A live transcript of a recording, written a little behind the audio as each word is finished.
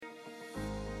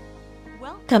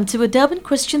Welcome to a Durban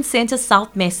Christian Center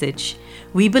South message.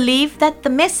 We believe that the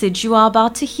message you are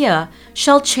about to hear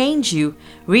shall change you,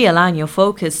 realign your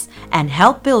focus, and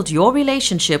help build your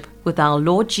relationship with our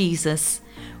Lord Jesus.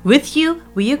 With you,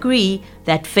 we agree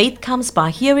that faith comes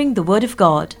by hearing the Word of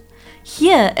God.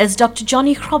 Here is Dr.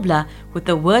 Johnny Krobler with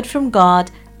the Word from God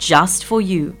just for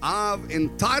you. I've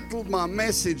entitled my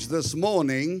message this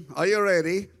morning, are you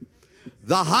ready?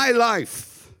 The High Life.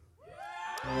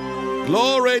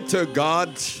 Glory to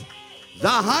God, the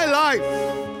High Life.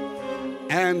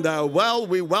 And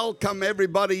we welcome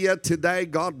everybody here today.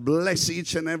 God bless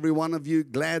each and every one of you.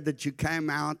 Glad that you came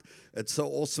out. It's so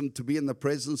awesome to be in the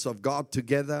presence of God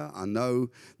together. I know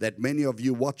that many of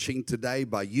you watching today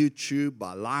by YouTube,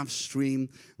 by live stream.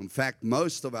 In fact,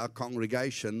 most of our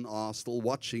congregation are still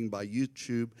watching by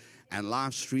YouTube and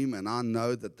live stream. And I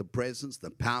know that the presence,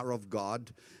 the power of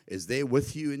God is there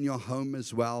with you in your home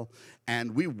as well.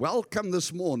 And we welcome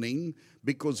this morning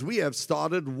because we have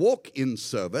started walk-in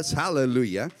service.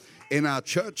 Hallelujah. In our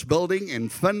church building in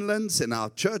Finland, in our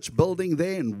church building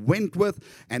there in Wentworth,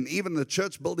 and even the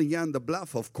church building here in the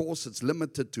Bluff. Of course, it's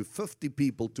limited to 50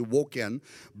 people to walk in,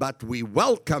 but we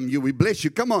welcome you. We bless you.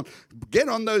 Come on, get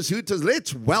on those hooters.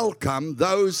 Let's welcome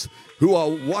those who are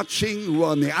watching, who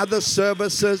are in the other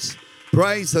services.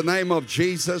 Praise the name of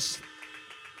Jesus.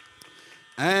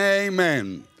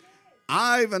 Amen.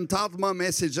 I've entitled my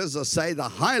message, as I say, The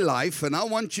High Life, and I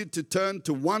want you to turn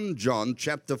to 1 John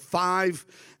chapter 5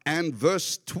 and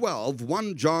verse 12.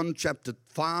 1 John chapter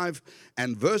 5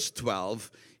 and verse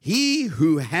 12. He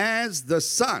who has the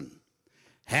Son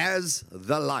has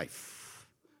the life.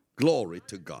 Glory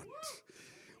to God.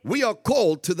 We are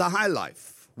called to the high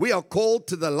life. We are called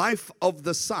to the life of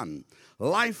the Son.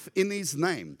 Life in His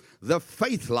name. The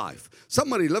faith life.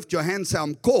 Somebody lift your hand and say,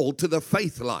 I'm called to the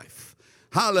faith life.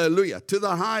 Hallelujah. To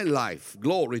the high life.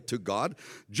 Glory to God.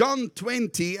 John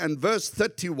 20 and verse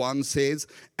 31 says,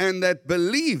 and that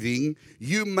believing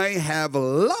you may have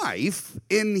life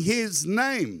in His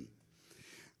name.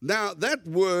 Now, that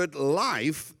word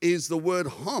life is the word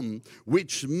hom,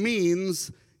 which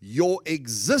means your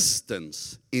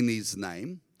existence in His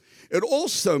name. It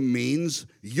also means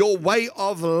your way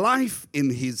of life in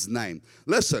His name.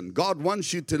 Listen, God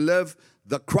wants you to live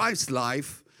the Christ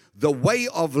life, the way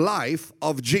of life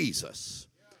of Jesus.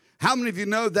 How many of you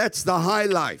know that's the high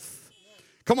life?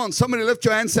 Come on, somebody lift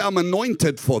your hand and say, I'm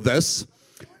anointed for this.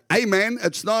 Amen.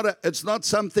 It's not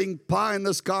something pie in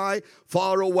the sky,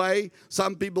 far away.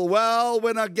 Some people, well,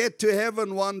 when I get to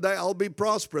heaven one day, I'll be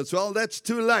prosperous. Well, that's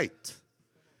too late.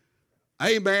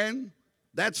 Amen.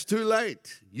 That's too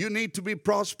late. You need to be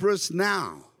prosperous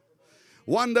now.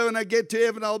 One day when I get to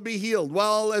heaven, I'll be healed.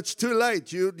 Well, it's too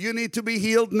late. You need to be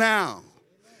healed now.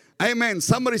 Amen.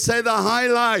 Somebody say the high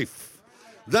life.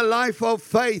 The life of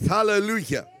faith.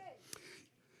 Hallelujah.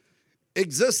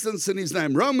 Existence in His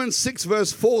name. Romans 6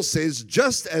 verse 4 says,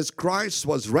 just as Christ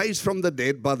was raised from the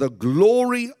dead by the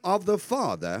glory of the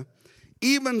Father,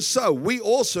 even so we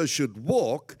also should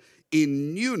walk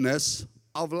in newness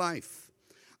of life.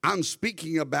 I'm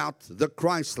speaking about the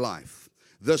Christ life,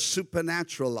 the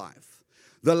supernatural life,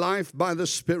 the life by the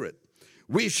Spirit.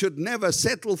 We should never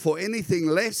settle for anything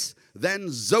less than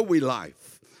Zoe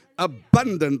life,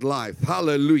 abundant life.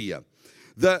 Hallelujah.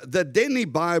 The Denny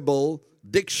Bible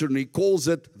Dictionary calls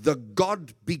it the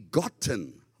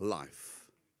God-begotten life.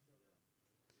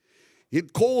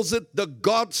 It calls it the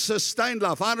God-sustained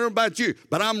life. I don't know about you,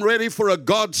 but I'm ready for a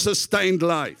God-sustained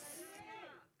life.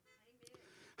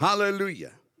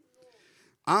 Hallelujah.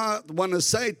 I want to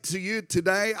say to you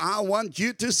today, I want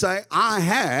you to say, I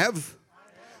have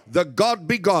the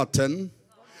God-begotten,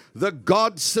 the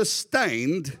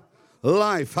God-sustained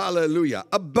life. Hallelujah.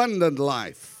 Abundant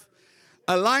life.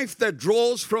 A life that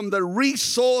draws from the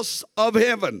resource of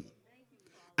heaven.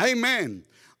 Amen.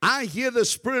 I hear the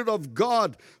Spirit of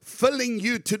God filling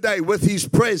you today with His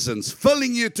presence,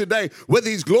 filling you today with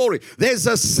His glory. There's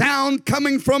a sound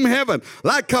coming from heaven,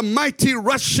 like a mighty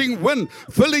rushing wind,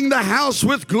 filling the house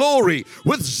with glory,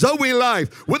 with Zoe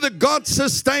life, with a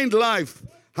God-sustained life.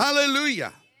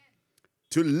 Hallelujah.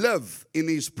 To live in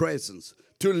His presence,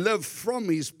 to live from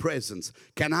His presence.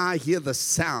 Can I hear the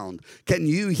sound? Can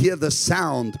you hear the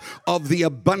sound of the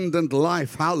abundant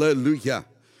life? Hallelujah.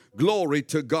 Glory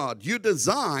to God. You're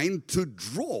designed to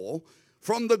draw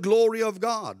from the glory of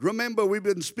God. Remember, we've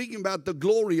been speaking about the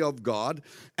glory of God,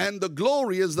 and the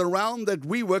glory is the realm that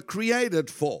we were created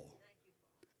for.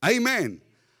 Amen.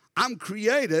 I'm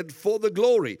created for the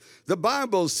glory. The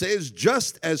Bible says,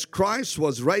 just as Christ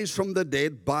was raised from the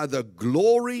dead by the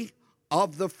glory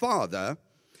of the Father,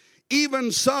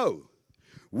 even so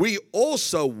we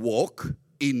also walk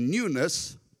in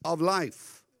newness of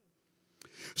life.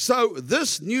 So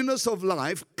this newness of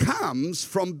life comes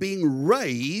from being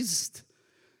raised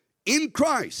in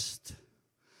Christ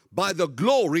by the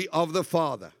glory of the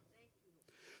Father.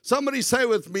 Somebody say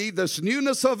with me, this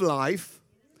newness of life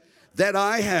that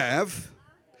I have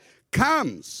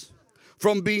comes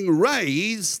from being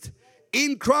raised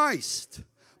in Christ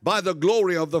by the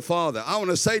glory of the Father. I want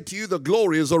to say to you, the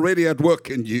glory is already at work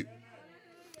in you.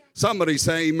 Somebody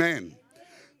say amen.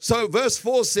 So verse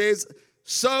 4 says,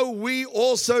 so we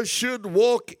also should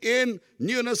walk in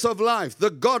newness of life, the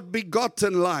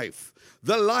God-begotten life,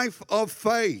 the life of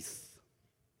faith.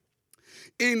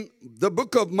 In the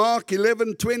book of Mark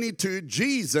 11:22,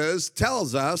 Jesus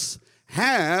tells us,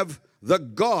 have the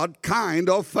God kind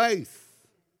of faith.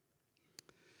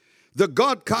 The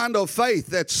God kind of faith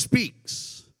that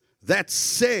speaks, that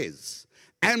says,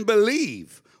 and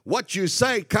believe what you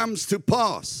say comes to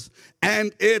pass,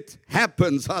 and it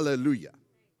happens. Hallelujah.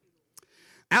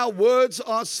 Our words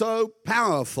are so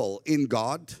powerful in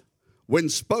God when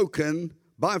spoken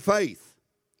by faith.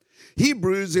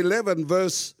 Hebrews 11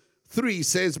 verse 3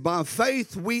 says, by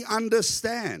faith we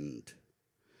understand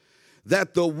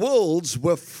that the worlds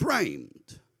were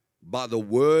framed by the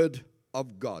word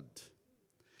of God.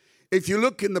 If you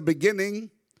look in the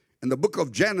beginning, in the book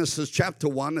of Genesis chapter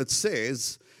 1, it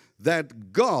says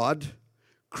that God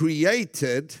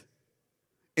created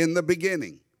in the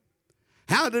beginning.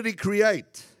 How did he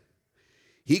create?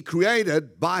 He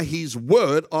created by his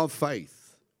word of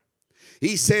faith.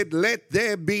 He said, let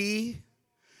there be,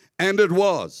 and it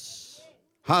was.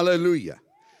 Hallelujah.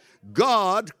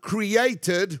 God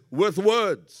created with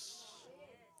words.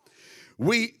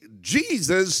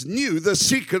 Jesus knew the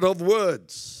secret of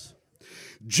words.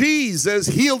 Jesus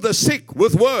healed the sick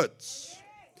with words.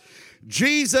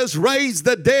 Jesus raised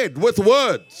the dead with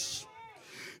words.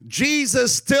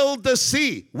 Jesus stilled the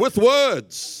sea with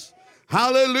words.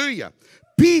 Hallelujah.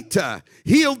 Peter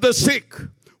healed the sick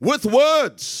with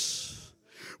words.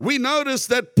 We notice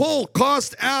that Paul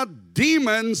cast out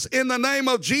demons in the name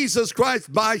of Jesus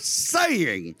Christ by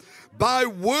saying, by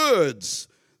words.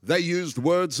 They used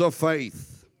words of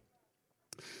faith.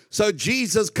 So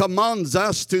Jesus commands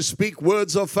us to speak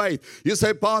words of faith. You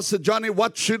say, Pastor Johnny,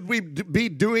 what should we be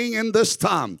doing in this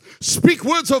time? Speak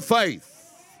words of faith.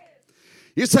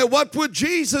 You say, what would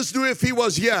Jesus do if he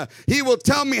was here? He will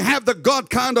tell me, have the God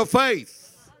kind of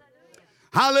faith.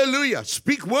 Hallelujah.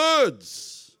 Speak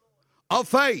words of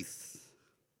faith.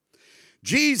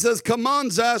 Jesus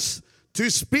commands us to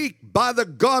speak by the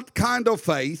God kind of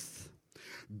faith,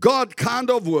 God kind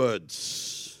of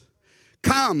words.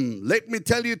 Come, let me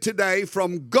tell you today,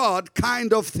 from God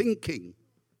kind of thinking.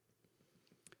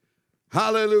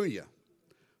 Hallelujah.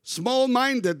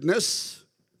 Small-mindedness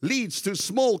leads to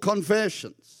small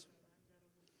confessions.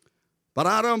 But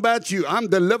I don't know about you, I'm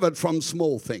delivered from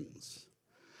small things.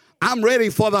 I'm ready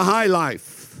for the high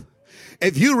life.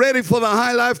 If you're ready for the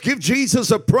high life, give Jesus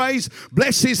a praise.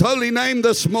 Bless his holy name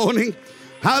this morning.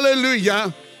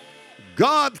 Hallelujah.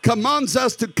 God commands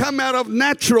us to come out of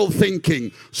natural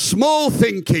thinking, small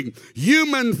thinking,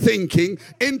 human thinking,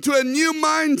 into a new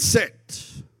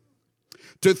mindset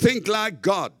to think like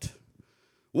God.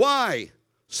 Why?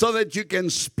 So that you can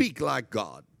speak like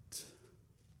God.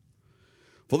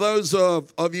 For those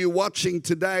of you watching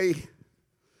today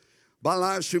by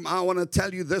live stream, I want to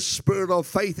tell you this spirit of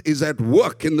faith is at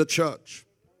work in the church.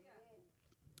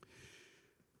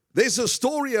 There's a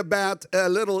story about a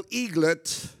little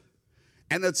eaglet,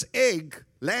 and its egg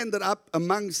landed up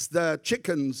amongst the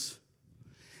chickens,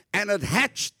 and it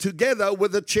hatched together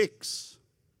with the chicks.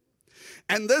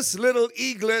 And this little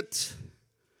eaglet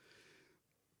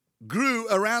grew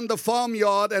around the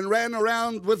farmyard and ran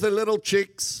around with the little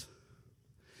chicks.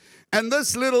 And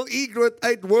this little eaglet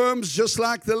ate worms just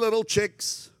like the little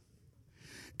chicks.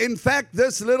 In fact,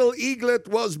 this little eaglet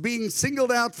was being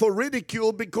singled out for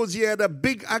ridicule because he had a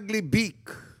big, ugly beak.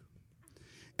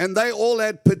 And they all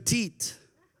had petite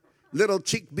little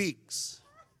chick beaks.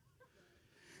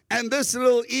 And this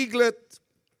little eaglet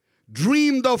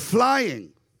dreamed of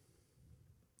flying.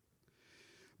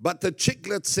 But the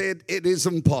chicklet said, it is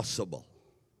impossible.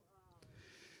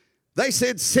 They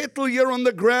said, settle here on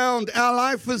the ground. Our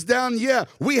life is down here.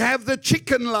 We have the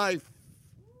chicken life.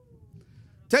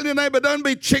 Tell your neighbor, don't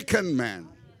be chicken, man.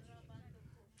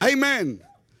 Amen.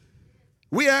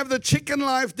 We have the chicken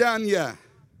life down here.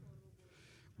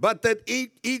 But that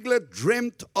eaglet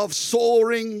dreamt of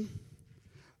soaring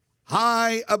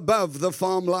high above the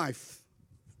farm life.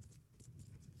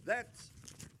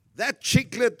 That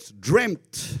chicklet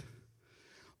dreamt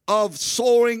of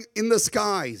soaring in the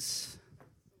skies.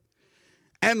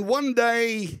 And one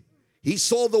day he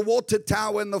saw the water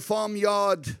tower in the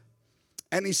farmyard,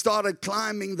 And he started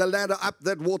climbing the ladder up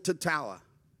that water tower.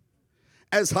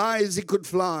 As high as he could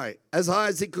fly, as high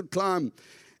as he could climb.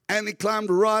 And he climbed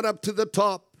right up to the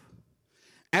top.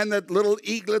 And that little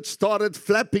eaglet started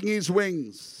flapping his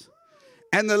wings.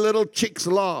 And the little chicks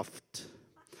laughed.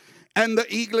 And the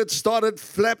eaglet started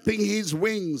flapping his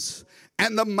wings.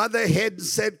 And the mother hen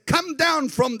said, "Come down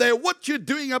from there. What you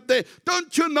doing up there?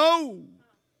 Don't you know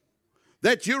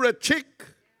that you're a chick?"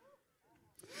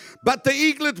 But the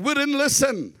eaglet wouldn't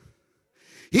listen.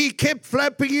 He kept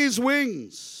flapping his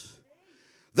wings.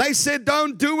 They said,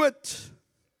 "Don't do it.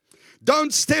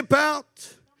 Don't step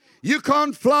out. You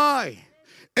can't fly.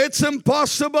 It's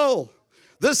impossible.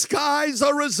 The skies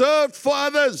are reserved for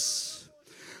others."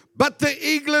 But the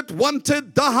eaglet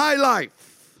wanted the high life.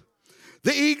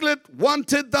 The eaglet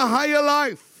wanted the higher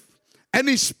life. And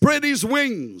he spread his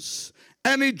wings.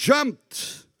 And he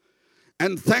jumped.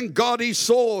 And thank God he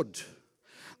soared.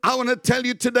 I want to tell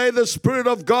you today, the Spirit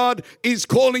of God is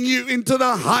calling you into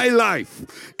the high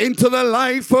life, into the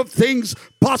life of things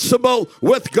possible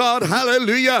with God.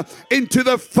 Hallelujah. Into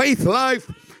the faith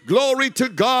life. Glory to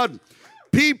God.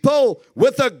 People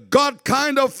with a God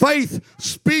kind of faith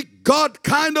speak God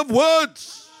kind of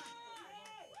words.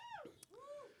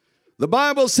 The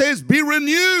Bible says, be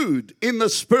renewed in the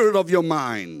spirit of your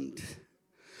mind.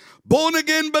 Born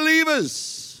again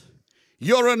believers,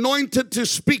 you're anointed to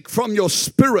speak from your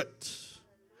spirit,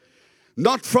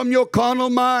 not from your carnal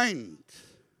mind.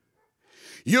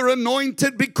 You're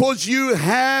anointed because you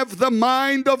have the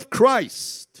mind of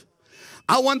Christ.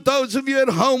 I want those of you at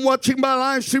home watching my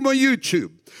live stream on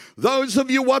YouTube, those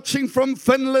of you watching from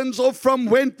Finland or from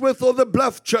Wentworth or the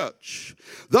Bluff Church,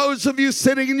 those of you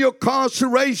sitting in your cars to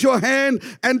raise your hand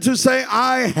and to say,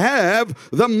 "I have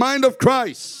the mind of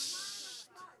Christ."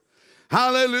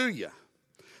 Hallelujah.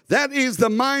 That is the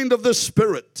mind of the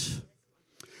Spirit.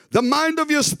 The mind of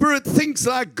your spirit thinks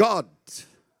like God.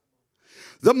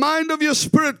 The mind of your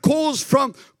spirit calls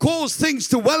things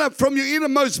to well up from your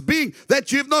innermost being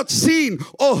that you've not seen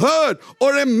or heard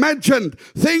or imagined.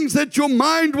 Things that your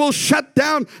mind will shut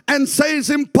down and say is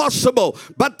impossible.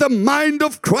 But the mind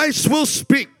of Christ will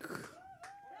speak.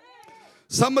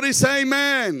 Somebody say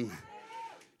amen.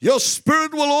 Your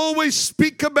spirit will always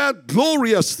speak about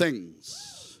glorious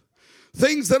things.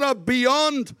 Things that are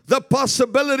beyond the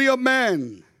possibility of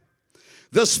man.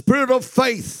 The spirit of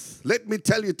faith, let me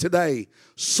tell you today,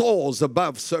 soars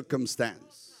above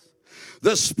circumstance.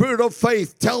 The spirit of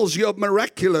faith tells you of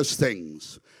miraculous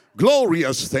things,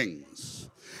 glorious things.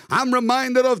 I'm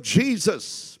reminded of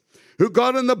Jesus, who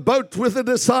got in the boat with the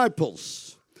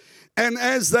disciples. And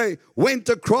as they went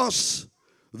across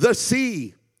the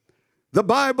sea, the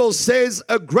Bible says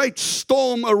a great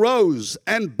storm arose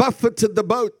and buffeted the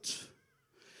boat.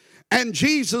 And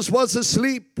Jesus was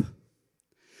asleep.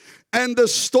 And the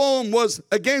storm was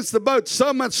against the boat,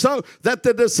 so much so that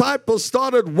the disciples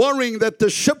started worrying that the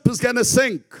ship was going to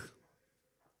sink.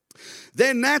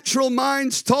 Their natural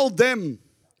minds told them,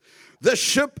 the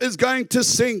ship is going to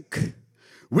sink.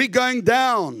 We're going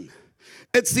down.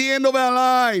 It's the end of our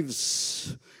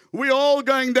lives. We're all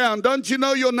going down. Don't you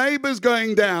know your neighbor's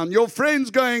going down? Your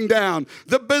friend's going down.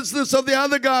 The business of the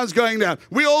other guy's going down.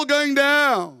 We're all going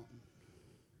down.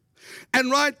 And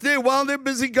right there, while they're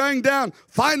busy going down,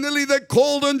 finally they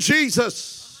called on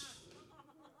Jesus.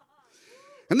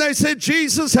 And they said,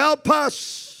 "Jesus, help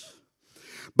us."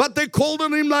 But they called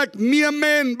on him like mere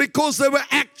men because they were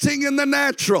acting in the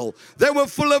natural. They were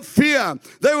full of fear.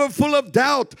 They were full of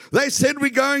doubt. They said, "We're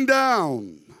going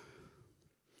down."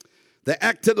 They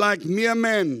acted like mere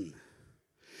men.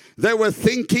 They were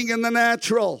thinking in the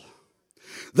natural.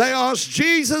 They asked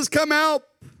Jesus, "Come help."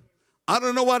 I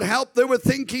don't know what help they were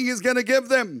thinking he's going to give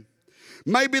them.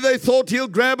 Maybe they thought he'll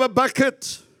grab a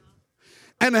bucket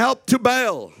and help to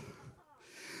bail.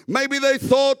 Maybe they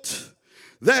thought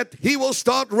that he will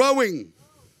start rowing.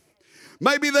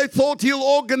 Maybe they thought he'll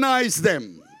organize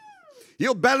them.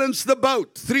 He'll balance the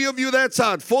boat. 3 of you that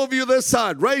side, 4 of you this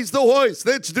side. Raise the hoist.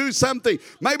 Let's do something.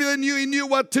 Maybe he knew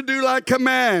what to do like a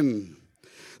man.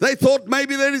 They thought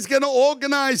maybe that he's going to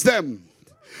organize them.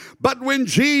 But when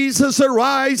Jesus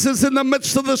arises in the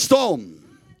midst of the storm,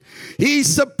 he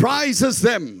surprises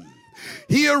them.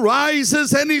 He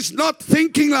arises and he's not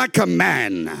thinking like a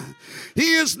man.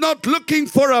 He is not looking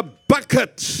for a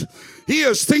bucket. He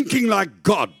is thinking like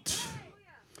God.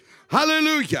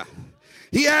 Hallelujah.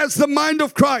 He has the mind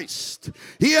of Christ.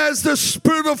 He has the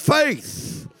spirit of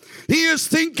faith. He is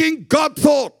thinking God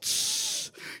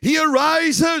thoughts. He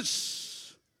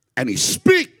arises and he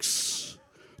speaks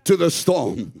to the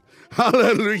storm.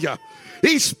 Hallelujah.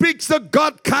 He speaks the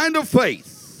God kind of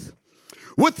faith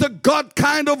with the God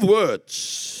kind of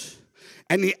words.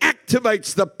 and he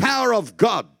activates the power of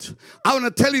God. I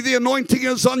want to tell you, the anointing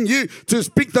is on you to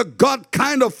speak the God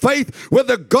kind of faith with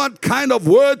the God kind of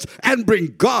words and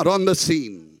bring God on the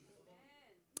scene.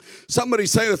 Somebody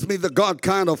say with me, the God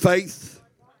kind of faith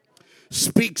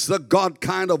speaks the God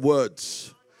kind of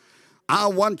words. I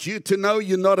want you to know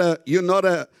you're not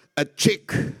a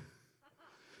chick.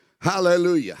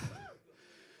 Hallelujah.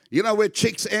 You know where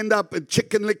chicks end up? At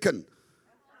chicken licking.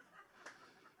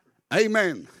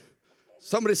 Amen.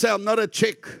 Somebody say, I'm not a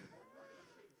chick.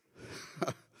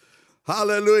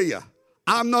 Hallelujah.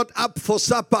 I'm not up for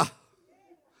supper.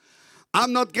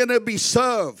 I'm not going to be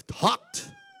served hot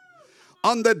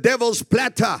on the devil's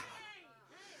platter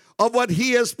of what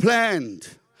he has planned.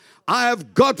 I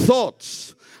have God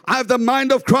thoughts. I have the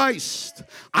mind of Christ.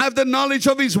 I have the knowledge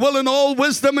of his will and all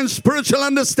wisdom and spiritual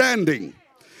understanding.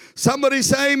 Somebody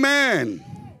say amen.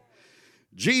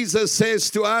 Jesus says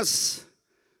to us,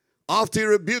 after he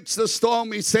rebukes the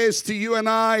storm, he says to you and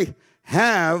I,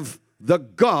 have the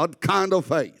God kind of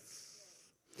faith.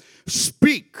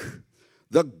 Speak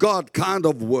the God kind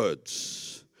of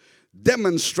words.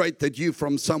 Demonstrate that you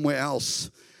from somewhere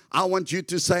else. I want you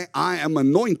to say, I am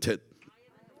anointed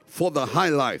for the high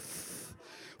life,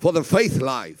 for the faith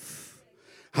life.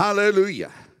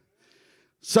 Hallelujah.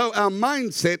 So our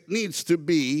mindset needs to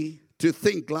be to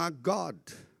think like God.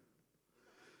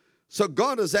 So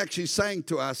God is actually saying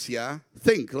to us here,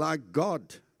 think like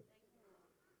God.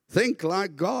 Think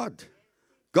like God.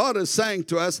 God is saying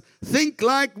to us, think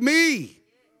like me.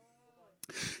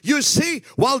 You see,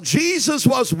 while Jesus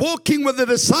was walking with the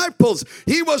disciples,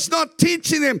 he was not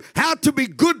teaching them how to be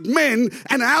good men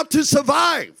and how to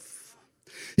survive.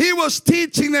 He was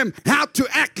teaching them how to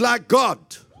act like God.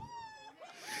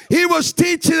 He was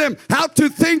teaching them how to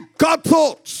think God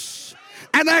thoughts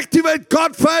and activate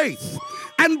God faith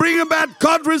and bring about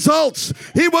God results.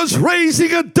 He was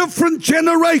raising a different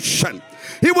generation.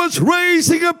 He was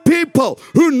raising a people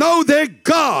who know their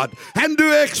God and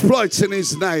do exploits in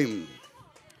his name.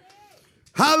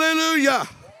 Hallelujah.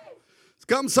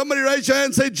 Come, somebody raise your hand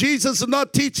and say, Jesus is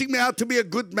not teaching me how to be a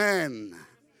good man.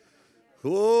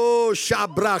 Oh,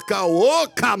 Shabraka,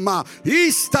 Okama,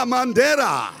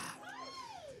 Istamandera.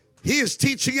 He is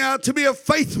teaching you how to be a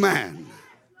faith man.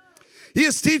 He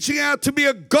is teaching you how to be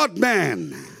a God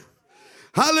man.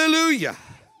 Hallelujah.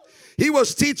 He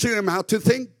was teaching them how to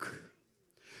think.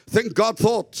 Think God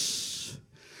thoughts.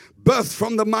 Birthed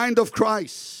from the mind of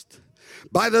Christ.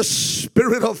 By the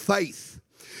spirit of faith.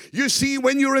 You see,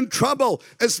 when you're in trouble,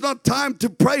 it's not time to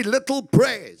pray little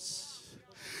prayers.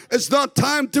 It's not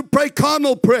time to pray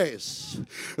carnal prayers.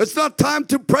 It's not time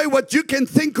to pray what you can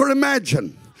think or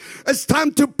imagine. It's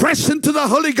time to press into the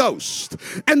Holy Ghost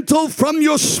until from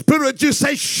your spirit you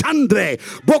say Shandre,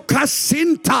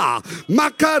 Bokasinta,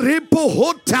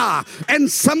 Makaripuhota, and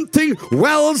something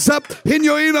wells up in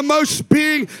your innermost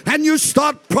being and you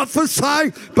start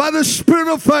prophesying by the spirit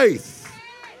of faith.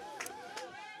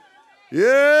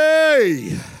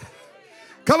 Yay!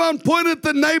 Come on, point at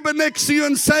the neighbor next to you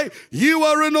and say, you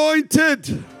are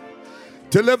anointed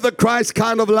to live the Christ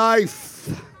kind of life.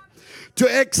 To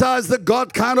exercise the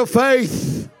God kind of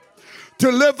faith.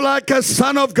 To live like a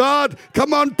son of God.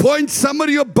 Come on, point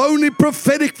somebody your bony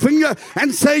prophetic finger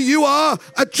and say you are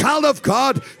a child of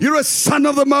God. You're a son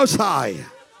of the Most High.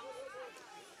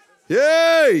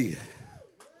 Yay!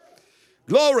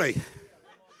 Glory.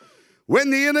 When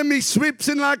the enemy sweeps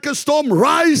in like a storm,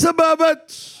 rise above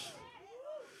it.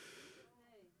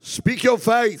 Speak your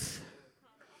faith.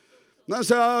 Now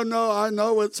say, oh no, I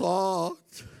know it's hard.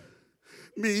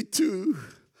 Me too.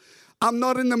 I'm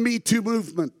not in the Me Too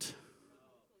movement.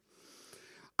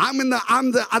 I'm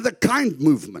the other kind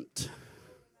movement.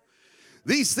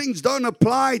 These things don't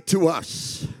apply to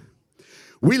us.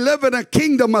 We live in a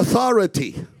kingdom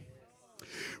authority.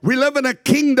 We live in a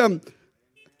kingdom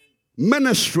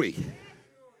ministry.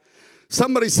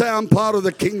 Somebody say, I'm part of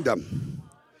the kingdom.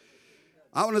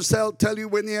 I want to tell you,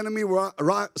 when the enemy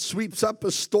sweeps up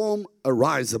a storm,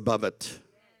 arise above it.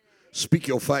 Speak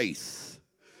your faith.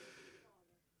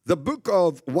 The book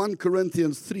of 1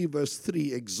 Corinthians 3 verse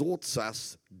 3 exhorts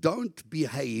us, don't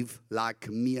behave like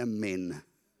mere men.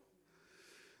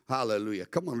 Hallelujah.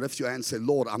 Come on, lift your hand and say,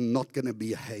 Lord, I'm not going to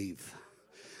behave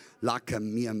like a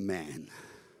mere man.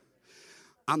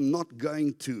 I'm not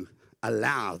going to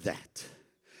allow that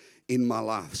in my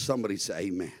life. Somebody say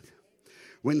amen.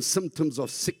 When symptoms of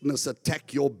sickness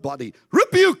attack your body,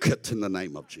 rebuke it in the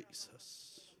name of Jesus.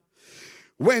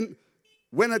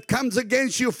 When it comes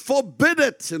against you, forbid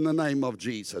it in the name of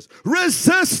Jesus.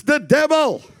 Resist the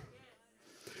devil,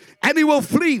 and he will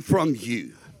flee from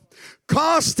you.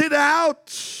 Cast it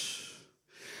out.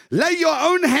 Lay your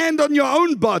own hand on your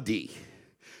own body.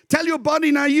 Tell your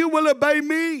body now, you will obey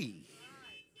me.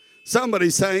 Somebody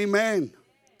say amen.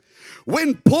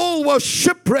 When Paul was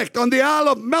shipwrecked on the Isle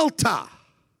of Malta,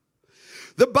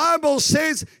 the Bible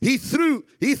says he threw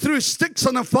sticks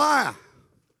on a fire,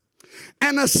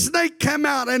 and a snake came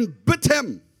out and bit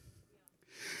him.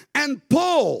 And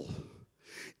Paul,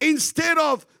 instead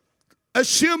of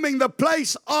assuming the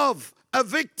place of a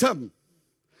victim,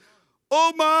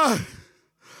 oh my,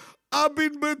 I've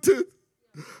been bitten.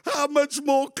 How much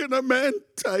more can a man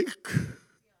take?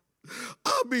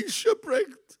 I've been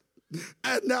shipwrecked,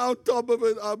 and now on top of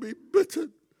it, I've been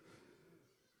bitten.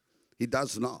 He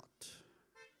does not.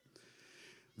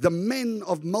 The men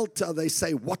of Malta, they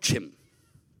say, watch him.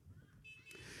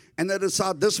 And they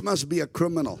decide this must be a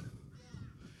criminal,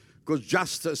 because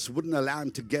justice wouldn't allow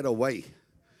him to get away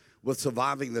with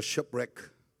surviving the shipwreck.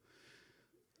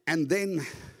 And then,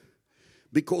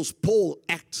 because Paul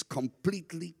acts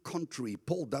completely contrary,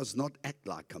 Paul does not act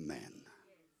like a man.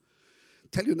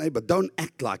 Tell your neighbor, don't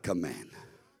act like a man.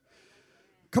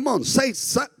 Come on,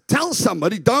 tell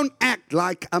somebody, don't act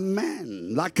like a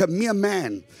man, like a mere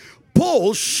man.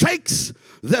 Paul shakes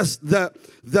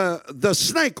the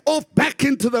snake off back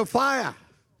into the fire.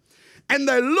 And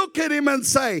they look at him and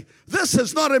say, this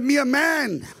is not a mere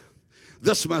man.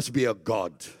 This must be a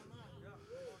God.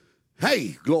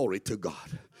 Hey, glory to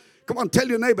God. Come on, tell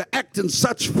your neighbor, act in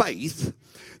such faith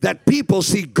that people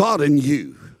see God in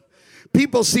you.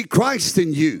 People see Christ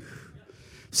in you.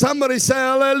 Somebody say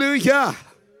hallelujah.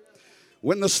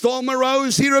 When the storm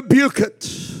arose, he rebuked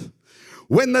it.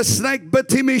 When the snake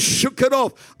bit him, he shook it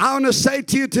off. I want to say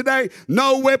to you today,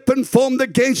 no weapon formed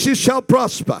against you shall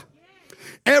prosper.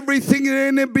 Everything the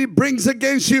enemy brings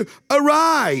against you,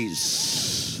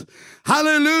 arise.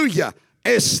 Hallelujah.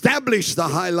 Establish the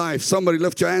high life. Somebody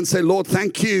lift your hand and say, Lord,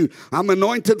 thank you. I'm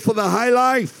anointed for the high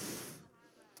life.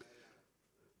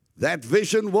 That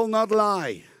vision will not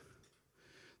lie.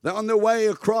 They're on their way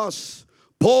across.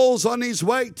 Paul's on his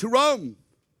way to Rome.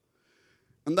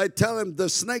 And they tell him, the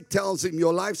snake tells him,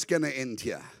 your life's going to end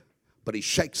here. But he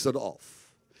shakes it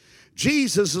off.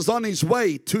 Jesus is on his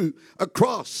way to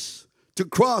cross.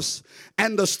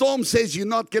 And the storm says, you're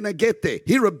not going to get there.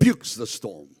 He rebukes the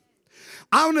storm.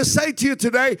 I want to say to you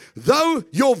today, though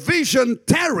your vision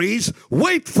tarries,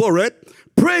 wait for it,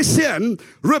 press in,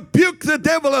 rebuke the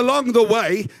devil along the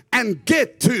way, and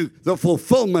get to the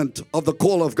fulfillment of the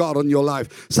call of God on your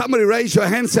life. Somebody raise your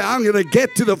hand and say, I'm going to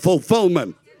get to the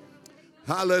fulfillment.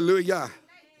 Hallelujah.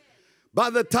 By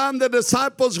the time the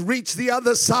disciples reached the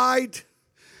other side,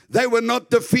 they were not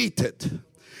defeated.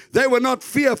 They were not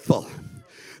fearful.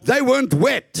 They weren't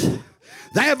wet.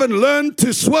 They haven't learned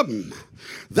to swim.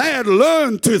 They had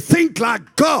learned to think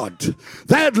like God.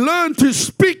 They had learned to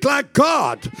speak like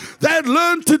God. They had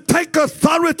learned to take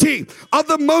authority of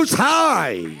the Most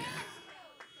High.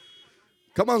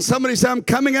 Come on, somebody say, I'm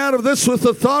coming out of this with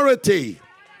authority.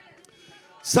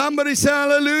 Somebody say,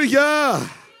 hallelujah.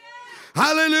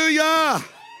 Hallelujah.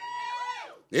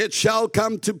 It shall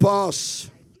come to pass.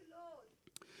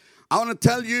 I want to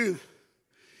tell you,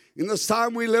 in this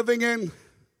time we're living in,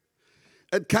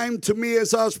 it came to me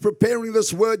as I was preparing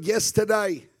this word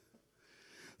yesterday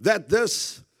that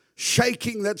this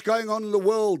shaking that's going on in the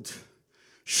world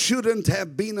shouldn't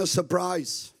have been a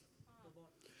surprise.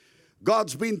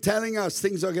 God's been telling us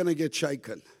things are going to get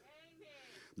shaken.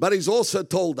 But He's also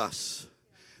told us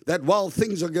that while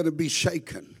things are going to be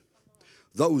shaken,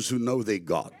 those who know their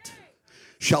God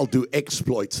shall do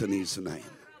exploits in His name.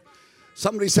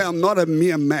 Somebody say, I'm not a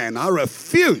mere man. I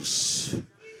refuse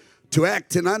to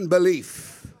act in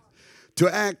unbelief,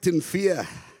 to act in fear.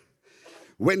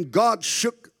 When God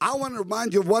shook, I want to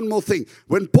remind you of one more thing.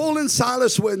 When Paul and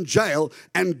Silas were in jail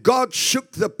and God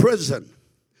shook the prison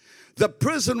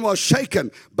was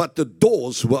shaken, but the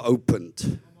doors were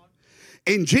opened.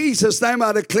 In Jesus' name,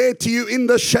 I declare to you, in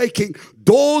the shaking,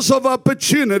 doors of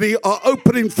opportunity are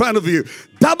open in front of you.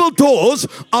 Double doors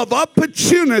of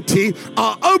opportunity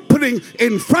are opening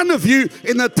in front of you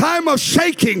in the time of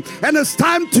shaking. And it's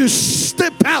time to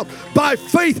step out by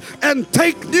faith and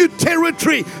take new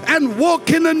territory and walk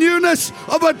in the newness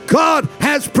of what God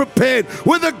has prepared.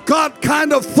 With a God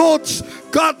kind of thoughts,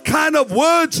 God kind of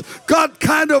words, God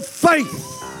kind of faith.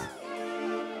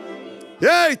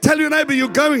 Yeah, tell your neighbor you're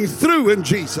going through in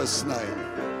Jesus' name.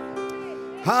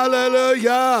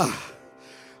 Hallelujah.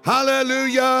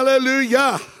 Hallelujah.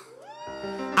 Hallelujah.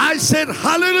 I said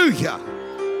hallelujah.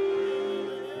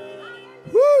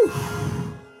 Woo.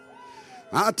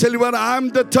 I'll tell you what, I'm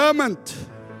determined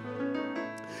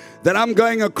that I'm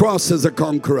going across as a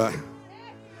conqueror.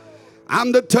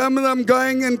 I'm determined I'm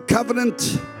going in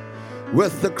covenant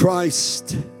with the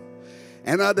Christ.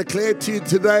 And I declare to you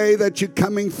today that you're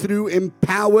coming through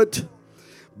empowered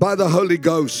by the Holy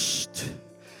Ghost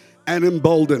and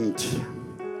emboldened.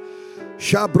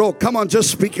 Shabro, come on, just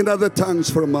speak in other tongues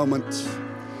for a moment.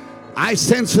 I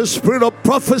sense a spirit of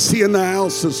prophecy in the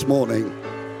house this morning.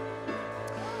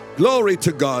 Glory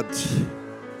to God.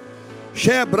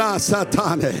 Shebra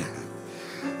Satane.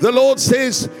 The Lord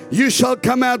says, you shall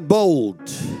come out bold.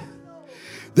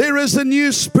 There is a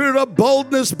new spirit of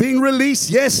boldness being released,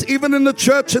 yes, even in the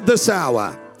church at this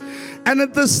hour. And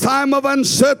at this time of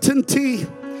uncertainty,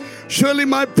 surely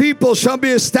my people shall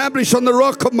be established on the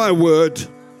rock of my word.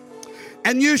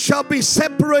 And you shall be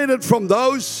separated from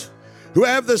those who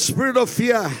have the spirit of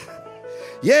fear.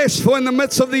 Yes, for in the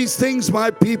midst of these things,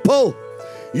 my people,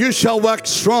 you shall wax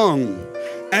strong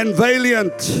and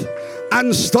valiant,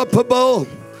 unstoppable,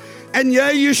 and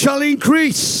yea, you shall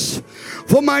increase.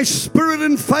 For my spirit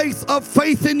and faith of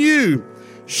faith in you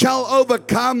shall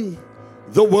overcome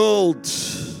the world.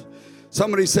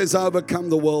 Somebody says, I overcome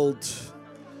the world.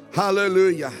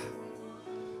 Hallelujah.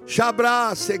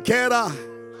 Shabra Sekera.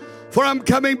 For I'm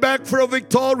coming back for a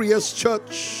victorious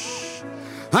church.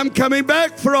 I'm coming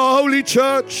back for a holy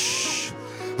church.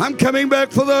 I'm coming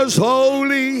back for those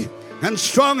holy and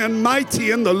strong and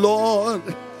mighty in the Lord.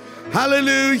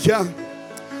 Hallelujah.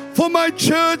 For my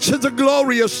church is a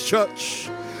glorious church.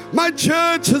 My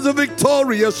church is a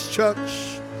victorious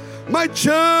church. My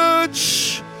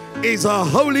church is a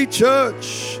holy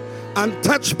church,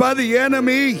 untouched by the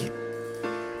enemy.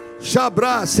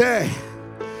 Shabra say,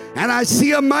 and I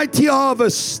see a mighty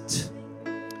harvest.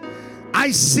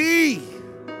 I see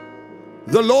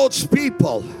the Lord's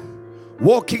people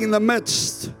walking in the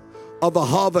midst of a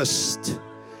harvest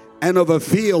and of a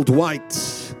field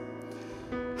white.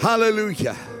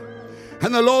 Hallelujah.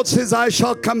 And the Lord says, I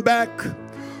shall come back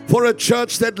for a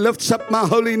church that lifts up my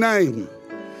holy name,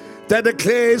 that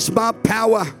declares my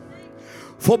power.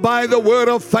 For by the word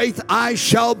of faith I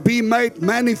shall be made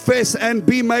manifest and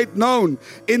be made known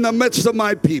in the midst of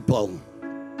my people.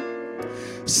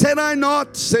 Said I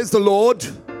not, says the Lord,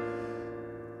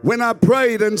 when I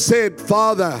prayed and said,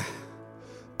 Father,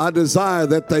 I desire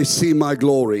that they see my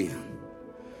glory.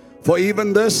 For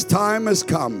even this time has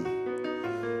come,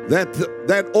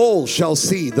 that all shall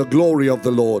see the glory of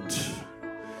the Lord.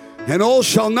 And all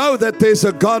shall know that there's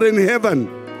a God in heaven.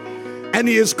 And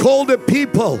He has called a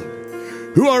people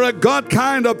who are a God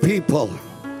kind of people,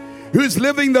 who's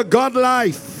living the God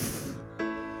life.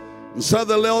 And so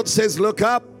the Lord says, look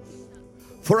up,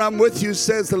 for I'm with you,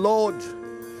 says the Lord.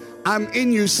 I'm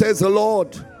in you, says the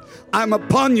Lord. I'm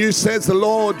upon you, says the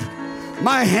Lord.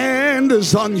 My hand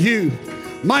is on you.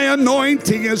 My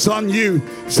anointing is on you.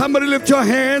 Somebody lift your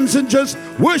hands and just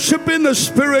worship in the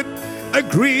Spirit.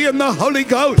 Agree in the Holy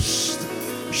Ghost.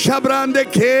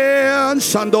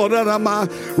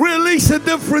 Release a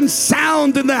different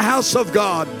sound in the house of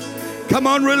God. Come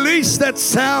on, release that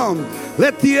sound.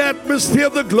 Let the atmosphere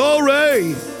of the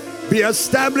glory be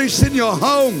established in your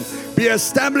home. Be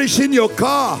established in your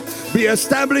car. Be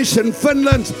established in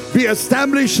Finland. Be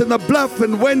established in the Bluff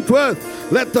and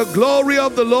Wentworth. Let the glory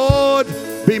of the Lord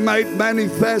be made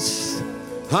manifest.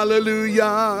 Hallelujah.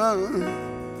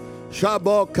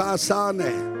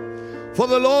 Shabokasane. For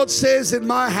the Lord says, in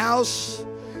my house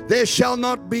there shall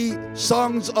not be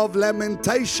songs of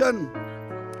lamentation,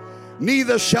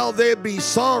 neither shall there be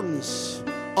songs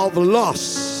of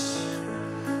loss.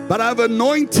 But I've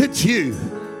anointed you,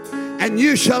 and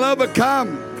you shall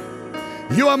overcome.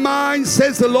 You are mine,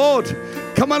 says the Lord.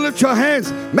 Come on, lift your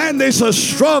hands. Man, there's a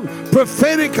strong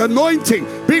prophetic anointing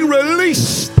being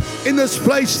released in this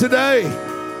place today.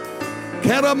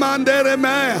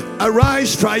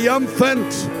 Arise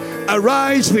triumphant.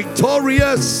 Arise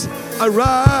victorious.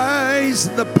 Arise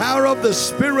in the power of the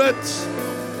Spirit.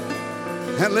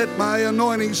 And let my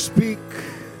anointing speak.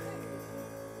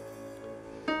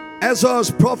 As I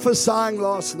was prophesying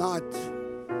last night,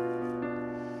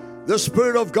 the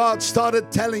Spirit of God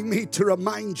started telling me to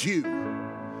remind you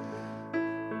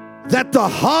that the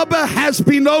harbor has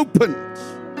been opened.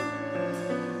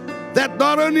 That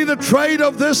not only the trade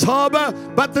of this harbor,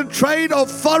 but the trade of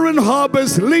foreign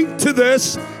harbors linked to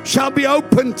this shall be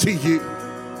open to you.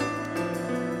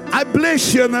 I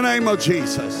bless you in the name of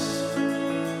Jesus.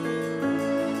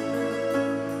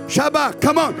 Shabbat,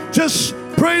 come on, just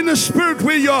pray in the Spirit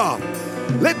where you are.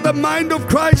 Let the mind of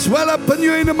Christ well up in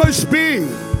your innermost being.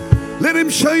 Let Him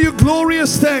show you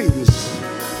glorious things.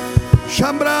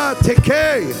 Shambra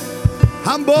teke,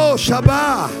 hambo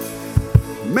shabbat.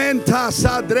 Menta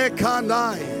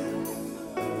sadrekanai.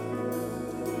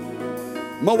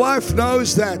 My wife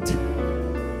knows that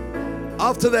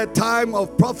after that time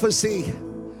of prophecy,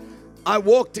 I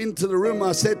walked into the room.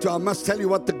 I said to her, I must tell you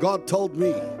what the God told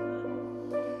me.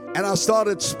 And I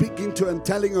started speaking to her and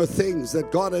telling her things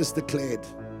that God has declared.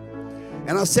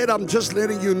 And I said, I'm just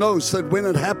letting you know so that when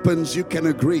it happens, you can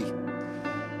agree.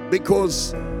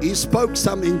 Because He spoke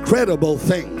some incredible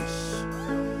things.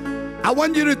 I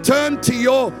want you to turn to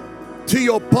your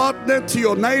partner, to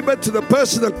your neighbor, to the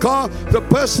person in the car, the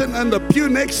person in the pew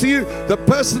next to you, the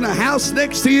person in the house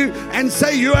next to you, and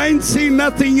say, you ain't seen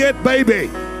nothing yet, baby.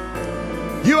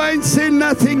 You ain't seen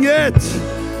nothing yet.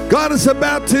 God is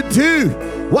about to do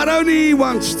what only He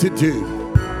wants to do.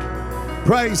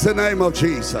 Praise the name of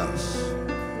Jesus.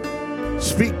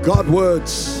 Speak God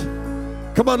words.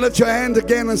 Come on, lift your hand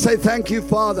again and say, thank you,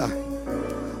 Father.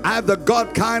 I have the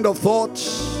God kind of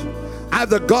thoughts. I have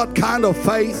the God kind of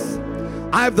faith.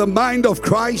 I have the mind of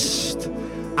Christ.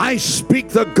 I speak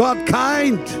the God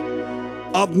kind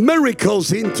of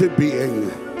miracles into being.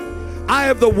 I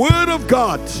have the Word of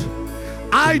God.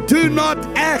 I do not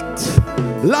act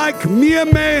like mere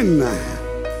men.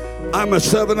 I'm a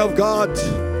servant of God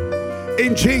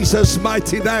in Jesus'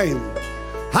 mighty name.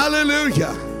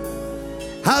 Hallelujah.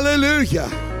 Hallelujah.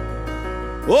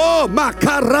 Oh,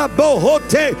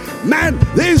 makarabohote. Man,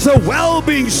 there's a well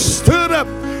being stirred up.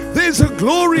 There's a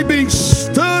glory being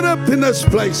stirred up in this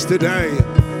place today.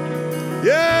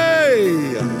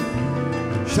 Yay.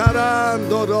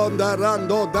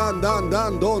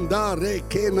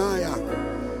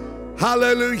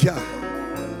 Hallelujah.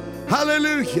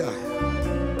 Hallelujah.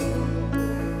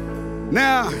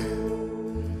 Now,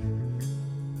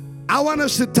 I want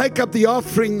us to take up the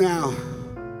offering now.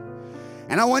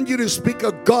 And I want you to speak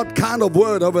a God kind of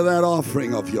word over that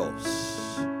offering of yours.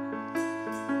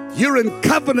 You're in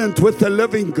covenant with the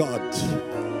living God.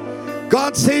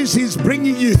 God says He's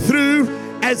bringing you through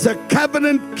as a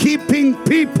covenant-keeping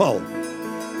people.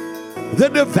 The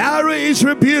devourer is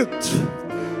rebuked.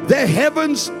 The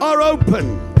heavens are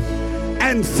open.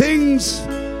 And things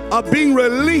are being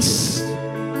released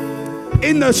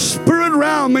in the spirit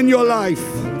realm in your life.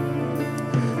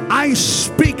 I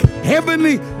speak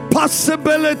heavenly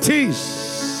possibilities.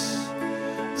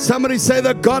 Somebody say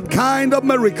the God kind of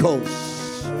miracles.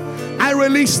 I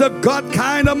release the God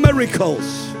kind of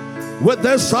miracles with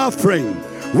this offering,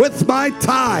 with my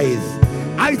tithe.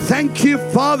 I thank you,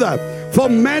 Father, for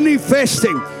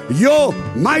manifesting your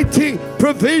mighty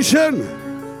provision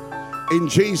in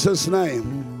Jesus'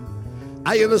 name.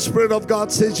 I hear the Spirit of God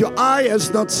says, your eye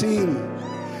has not seen,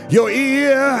 your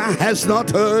ear has not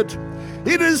heard,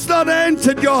 it has not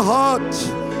entered your heart,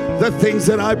 the things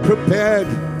that I prepared.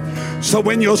 So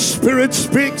when your spirit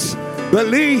speaks,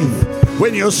 believe.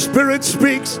 When your spirit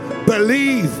speaks,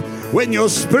 believe. When your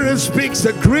spirit speaks,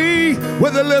 agree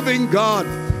with the living God.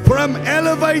 For I'm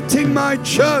elevating my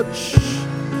church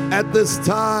at this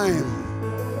time.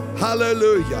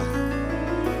 Hallelujah.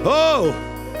 Oh,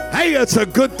 hey, it's a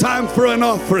good time for an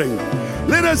offering.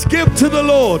 Let us give to the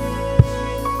Lord.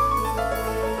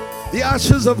 The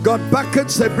ushers have got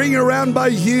buckets. They bring around by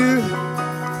you.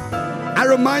 I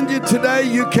remind you today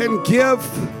you can give.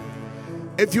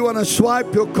 If you want to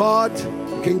swipe your card,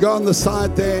 you can go on the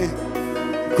side there.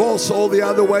 Of course, all the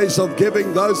other ways of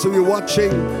giving. Those of you watching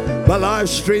the live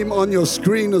stream, on your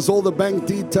screen is all the bank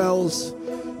details.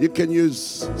 You can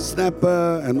use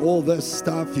Snapper and all this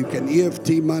stuff. You can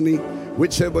EFT money,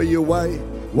 whichever way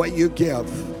you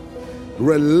give.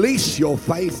 Release your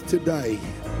faith today.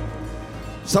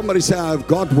 Somebody say, I have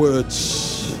God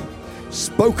words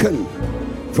spoken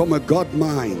from a God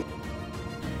mind.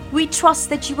 We trust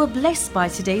that you were blessed by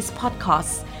today's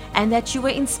podcast and that you were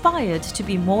inspired to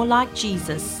be more like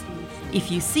Jesus. If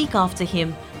you seek after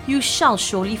Him, you shall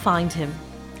surely find Him.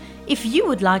 If you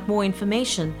would like more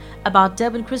information about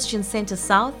Durban Christian Centre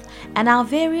South and our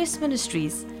various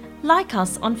ministries, like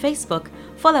us on Facebook,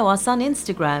 follow us on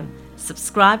Instagram,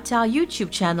 subscribe to our YouTube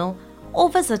channel, or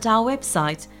visit our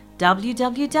website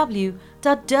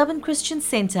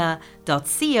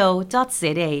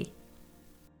www.durbanchristiancentre.co.za.